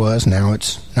homosexuality was, now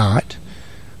it's not.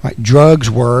 Right? Drugs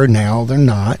were, now they're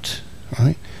not.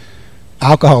 Right?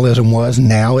 Alcoholism was,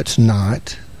 now it's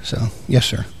not. So, yes,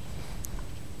 sir.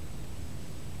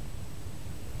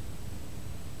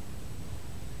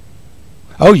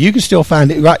 Oh, you can still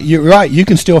find it. Right, you're right. You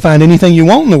can still find anything you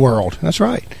want in the world. That's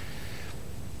right.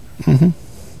 Mm-hmm.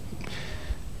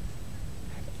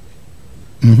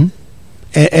 Mm-hmm.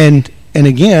 And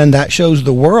again, that shows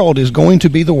the world is going to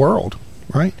be the world,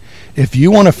 right? If you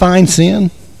want to find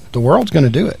sin, the world's going to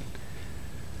do it.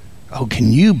 Oh,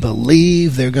 can you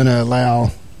believe they're going to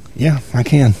allow? Yeah, I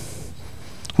can.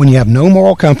 When you have no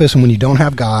moral compass and when you don't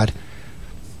have God,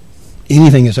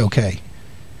 anything is okay.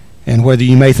 And whether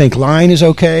you may think lying is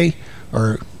okay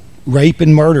or rape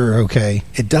and murder are okay,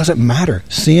 it doesn't matter.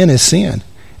 Sin is sin.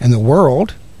 And the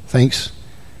world thinks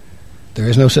there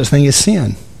is no such thing as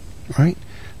sin, right?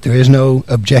 There is no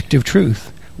objective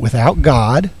truth. Without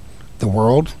God, the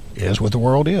world is what the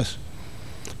world is.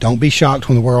 Don't be shocked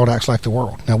when the world acts like the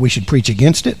world. Now, we should preach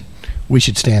against it. We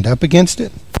should stand up against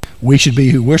it. We should be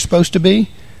who we're supposed to be.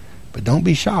 But don't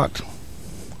be shocked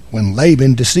when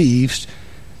Laban deceives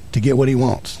to get what he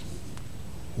wants.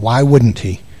 Why wouldn't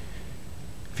he?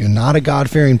 If you're not a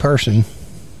God-fearing person,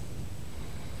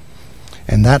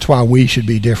 and that's why we should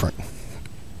be different.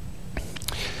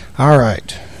 All right.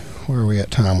 Where are we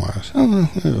at time-wise?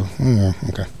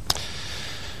 Okay.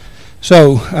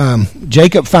 So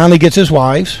Jacob finally gets his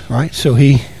wives, right? So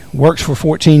he works for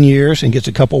 14 years and gets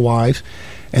a couple wives.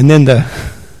 And then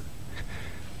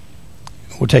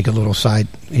we'll take a little side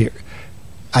here.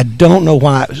 I don't know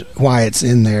why it's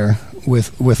in there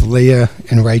with Leah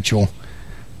and Rachel.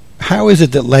 How is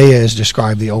it that Leah is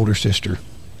described the older sister?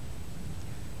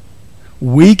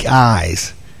 Weak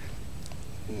eyes.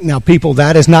 Now, people,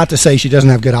 that is not to say she doesn't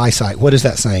have good eyesight. What is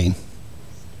that saying?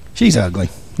 She's ugly.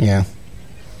 Yeah.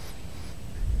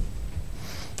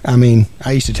 I mean,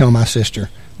 I used to tell my sister,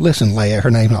 listen, Leah,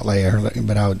 her name's not Leah,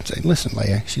 but I would say, listen,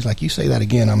 Leah. She's like, you say that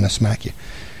again, I'm going to smack you.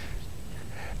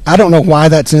 I don't know why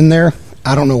that's in there.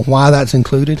 I don't know why that's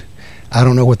included. I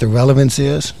don't know what the relevance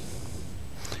is,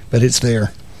 but it's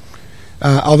there.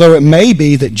 Although it may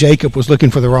be that Jacob was looking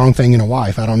for the wrong thing in a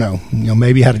wife. I don't know.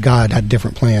 Maybe God had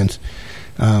different plans.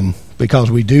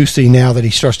 Because we do see now that he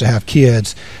starts to have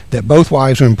kids, that both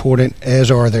wives are important,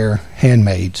 as are their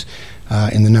handmaids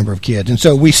in the number of kids. And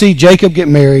so we see Jacob get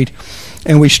married,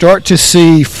 and we start to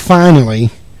see finally,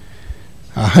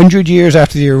 100 years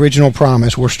after the original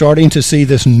promise, we're starting to see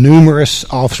this numerous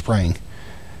offspring.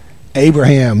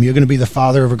 Abraham, you're going to be the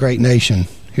father of a great nation.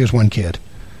 Here's one kid.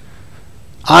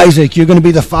 Isaac, you're going to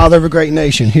be the father of a great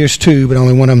nation. Here's two, but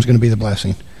only one of them is going to be the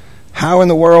blessing. How in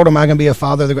the world am I going to be a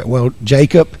father of the great? Well,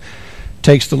 Jacob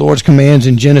takes the Lord's commands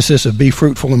in Genesis of be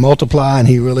fruitful and multiply, and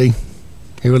he really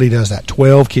does that.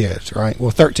 12 kids, right?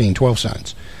 Well, 12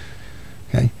 sons.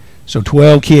 Okay, so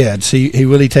 12 kids. He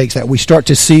really takes that. We start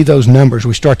to see those numbers.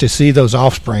 We start to see those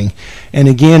offspring. And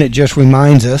again, it just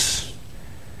reminds us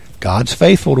God's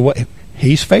faithful to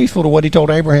He's faithful to what he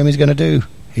told Abraham he's going to do.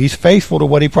 He's faithful to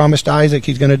what he promised Isaac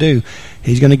he's going to do.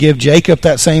 He's going to give Jacob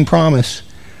that same promise.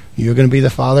 You're going to be the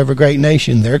father of a great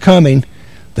nation. They're coming.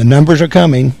 The numbers are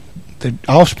coming. The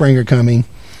offspring are coming.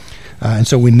 And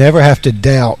so we never have to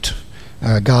doubt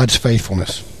God's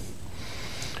faithfulness.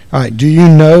 All right, do you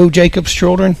know Jacob's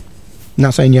children? I'm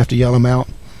not saying you have to yell them out.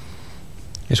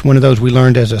 It's one of those we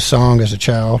learned as a song as a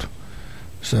child.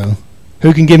 So,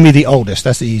 who can give me the oldest?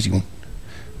 That's the easy one.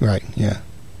 Right, yeah.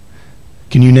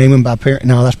 Can you name him by parent?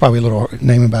 No, that's probably a little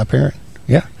name him by parent.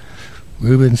 Yeah.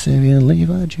 Reuben, Simeon,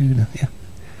 Levi, Judah. Yeah.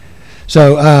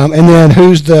 So, and then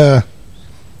who's the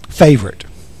favorite?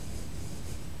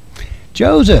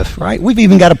 Joseph, right? We've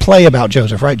even got a play about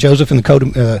Joseph, right? Joseph in the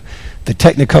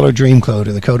Technicolor Dreamcoat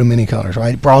or the Coat of Many Colors,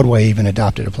 right? Broadway even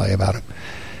adopted a play about him.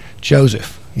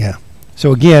 Joseph, yeah.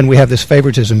 So again, we have this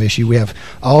favoritism issue. We have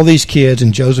all these kids,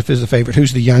 and Joseph is the favorite.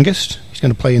 Who's the youngest? He's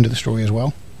going to play into the story as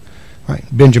well, right?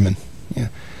 Benjamin, yeah.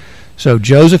 So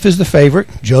Joseph is the favorite.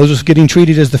 Joseph's getting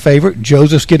treated as the favorite.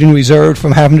 Joseph's getting reserved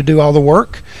from having to do all the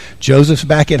work. Joseph's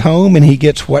back at home, and he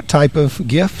gets what type of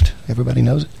gift? Everybody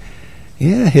knows it.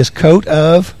 Yeah, his coat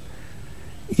of...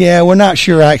 Yeah, we're not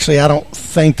sure, actually. I don't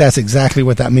think that's exactly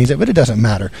what that means, but it doesn't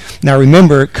matter. Now,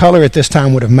 remember, color at this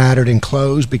time would have mattered in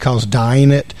clothes because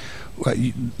dyeing it,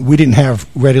 we didn't have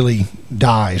readily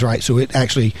dyes, right? So it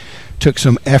actually took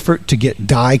some effort to get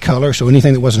dye color. So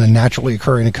anything that wasn't a naturally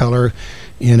occurring color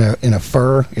in a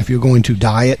fur, if you're going to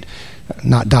dye it,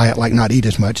 not dye it like not eat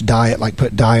as much, dye it like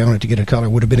put dye on it to get a color,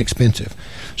 would have been expensive.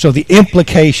 So the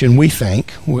implication, we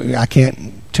think, I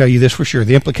can't tell you this for sure,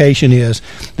 the implication is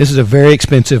this is a very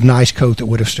expensive, nice coat that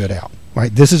would have stood out,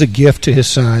 right? This is a gift to his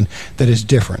son that is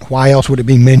different. Why else would it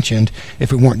be mentioned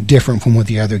if it weren't different from what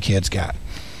the other kids got?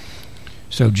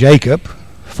 So Jacob,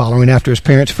 following after his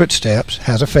parents' footsteps,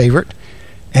 has a favorite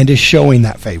and is showing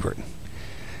that favorite.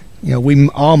 You know, we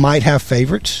all might have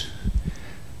favorites,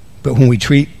 but when we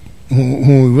treat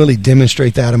when we really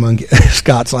demonstrate that among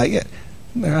Scott's like,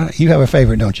 you have a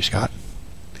favorite, don't you, Scott?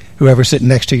 Whoever's sitting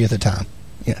next to you at the time.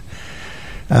 Yeah.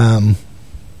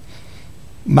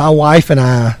 My wife and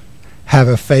I have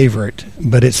a favorite,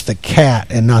 but it's the cat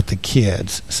and not the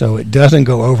kids. So it doesn't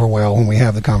go over well when we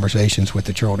have the conversations with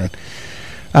the children.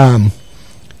 But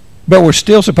we're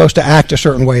still supposed to act a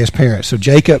certain way as parents. So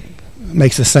Jacob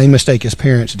makes the same mistake his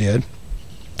parents did,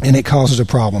 and it causes a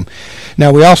problem.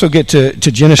 Now we also get to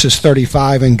Genesis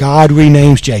 35, and God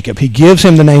renames Jacob. He gives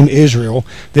him the name Israel.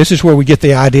 This is where we get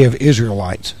the idea of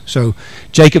Israelites. So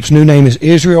Jacob's new name is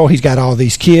Israel. He's got all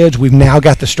these kids. We've now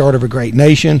got the start of a great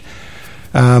nation.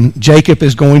 Jacob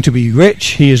is going to be rich.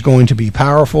 He is going to be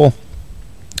powerful.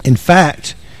 In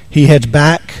fact, he heads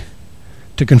back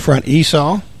to confront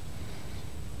Esau.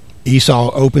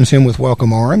 Esau opens him with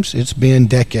welcome arms. It's been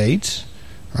decades,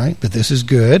 right? But this is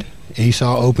good.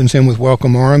 Esau opens him with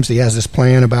welcome arms. He has this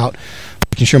plan about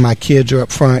making sure my kids are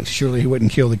up front. Surely he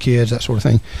wouldn't kill the kids, that sort of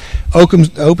thing.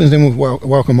 Opens him with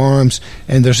welcome arms,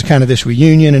 and there's kind of this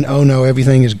reunion, and oh no,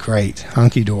 everything is great,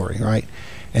 hunky-dory, right?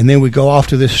 And then we go off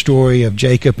to this story of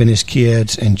Jacob and his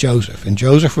kids and Joseph. And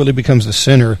Joseph really becomes the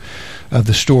center of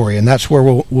the story, and that's where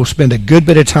we'll spend a good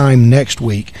bit of time next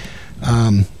week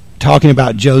talking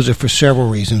about Joseph for several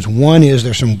reasons. One is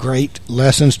there's some great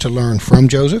lessons to learn from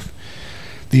Joseph.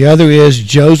 The other is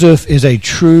Joseph is a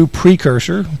true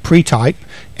precursor, pre-type,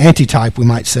 antitype, we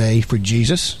might say, for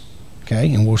Jesus.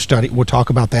 Okay, and we'll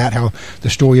talk about that, how the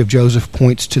story of Joseph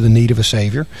points to the need of a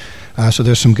Savior. So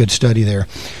there's some good study there.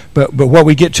 But what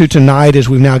we get to tonight is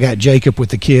we've now got Jacob with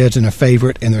the kids and a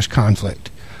favorite, and there's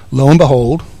conflict. Lo and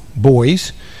behold,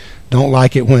 boys don't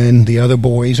like it when the other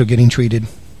boys are getting treated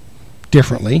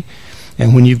differently.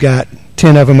 And when you've got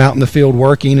 10 of them out in the field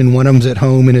working, and one of them's at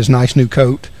home in his nice new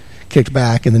coat, kicked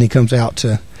back, and then he comes out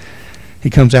to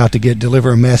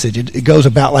deliver a message. It goes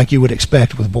about like you would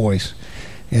expect with boys.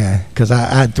 Yeah, because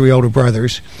I had 3 older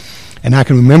brothers, and I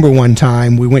can remember one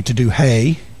time we went to do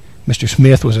hay. Mr.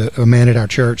 Smith was a man at our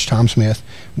church, Tom Smith,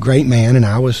 great man, and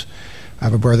I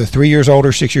have a brother 3 years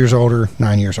older, 6 years older,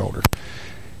 9 years older.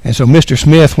 And so Mr.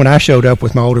 Smith, when I showed up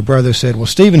with my older brother, said, well,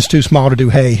 Stephen's too small to do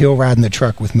hay. He'll ride in the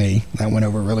truck with me. That went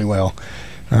over really well,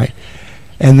 right?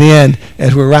 And then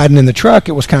as we're riding in the truck,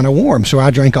 it was kind of warm, so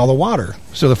I drank all the water.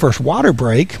 So the first water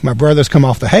break, my brothers come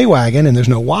off the hay wagon, and there's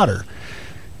no water.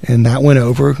 And that went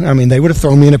over. I mean, they would have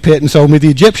thrown me in a pit and sold me the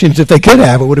Egyptians if they could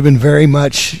have. It would have been very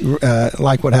much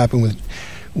like what happened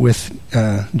with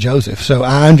Joseph. So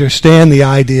I understand the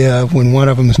idea of when one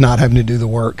of them is not having to do the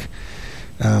work.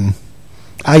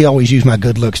 I always use my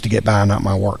good looks to get by, not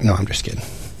my work. No, I'm just kidding.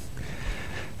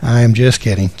 I am just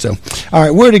kidding. So, all right,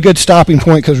 we're at a good stopping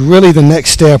point because really the next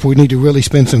step we need to really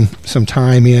spend some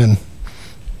time in.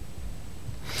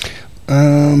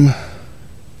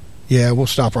 Yeah, we'll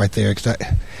stop right there because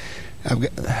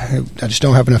I just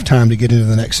don't have enough time to get into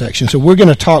the next section. So we're going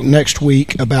to talk next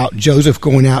week about Joseph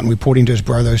going out and reporting to his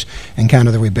brothers and kind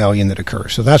of the rebellion that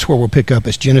occurs. So that's where we'll pick up.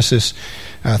 It's Genesis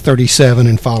 37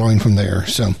 and following from there.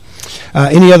 So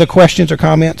any other questions or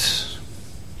comments?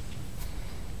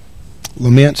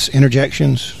 Laments,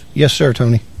 interjections? Yes, sir,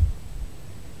 Tony.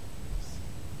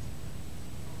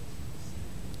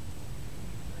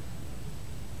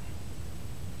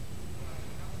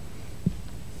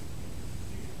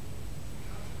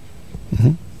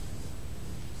 Mm-hmm.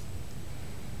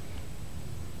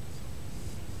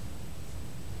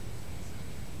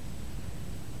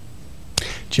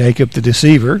 Jacob the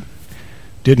deceiver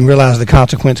didn't realize the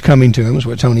consequence coming to him, is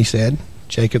what Tony said.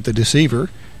 Jacob the deceiver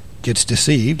gets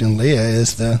deceived, and Leah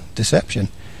is the deception.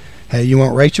 Hey, you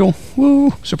want Rachel?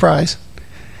 Woo, surprise.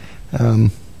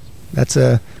 That's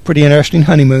a pretty interesting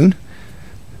honeymoon.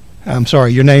 I'm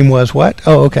sorry, your name was what?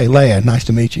 Oh, okay, Leah. Nice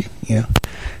to meet you. Yeah.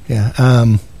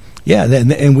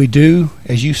 And we do,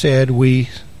 as you said, we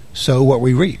sow what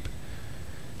we reap.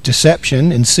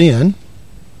 Deception and sin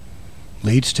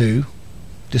leads to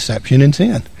deception and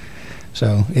sin.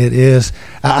 So it is,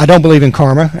 I don't believe in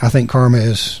karma. I think karma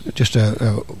is just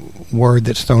a word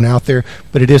that's thrown out there,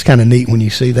 but it is kind of neat when you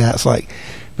see that. It's like,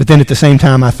 but then at the same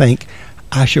time, I think,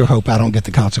 I sure hope I don't get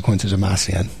the consequences of my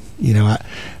sin. You know,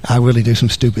 I really do some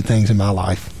stupid things in my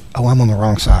life. Oh, I'm on the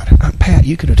wrong side. Pat,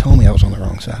 you could have told me I was on the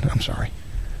wrong side. I'm sorry.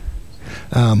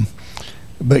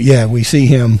 But yeah, we see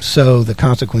him sow the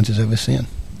consequences of his sin.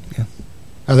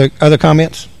 Yeah. Other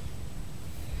comments?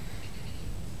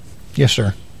 Yes,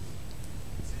 sir.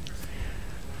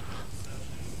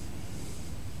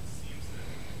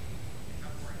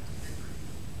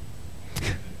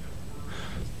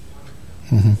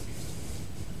 Mm-hmm.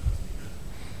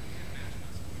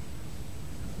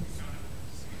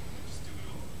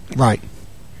 Right.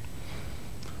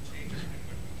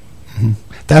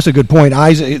 That's a good point.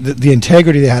 Isaac, the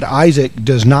integrity they had, Isaac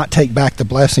does not take back the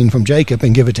blessing from Jacob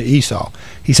and give it to Esau.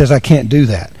 He says, I can't do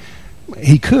that.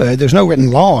 He could. There's no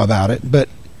written law about it, but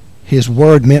his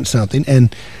word meant something.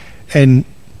 And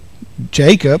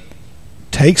Jacob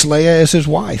takes Leah as his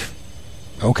wife.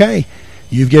 Okay,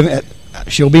 you've given,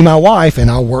 she'll be my wife, and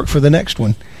I'll work for the next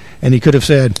one. And he could have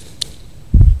said,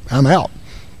 I'm out.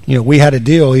 We had a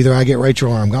deal. Either I get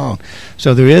Rachel or I'm gone.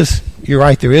 So you're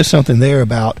right, there is something there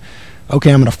about,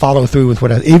 okay, I'm going to follow through with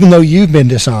even though you've been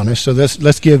dishonest. So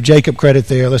let's give Jacob credit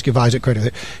there. Let's give Isaac credit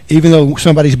there. Even though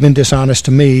somebody's been dishonest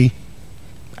to me,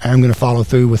 I'm going to follow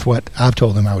through with what I've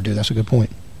told them I would do. That's a good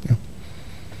point. Yeah.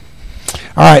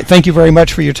 All right, thank you very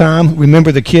much for your time.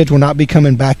 Remember, the kids will not be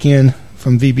coming back in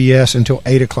from VBS until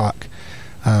 8 o'clock.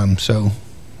 So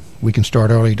we can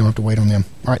start early. You don't have to wait on them.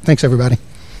 All right, thanks, everybody.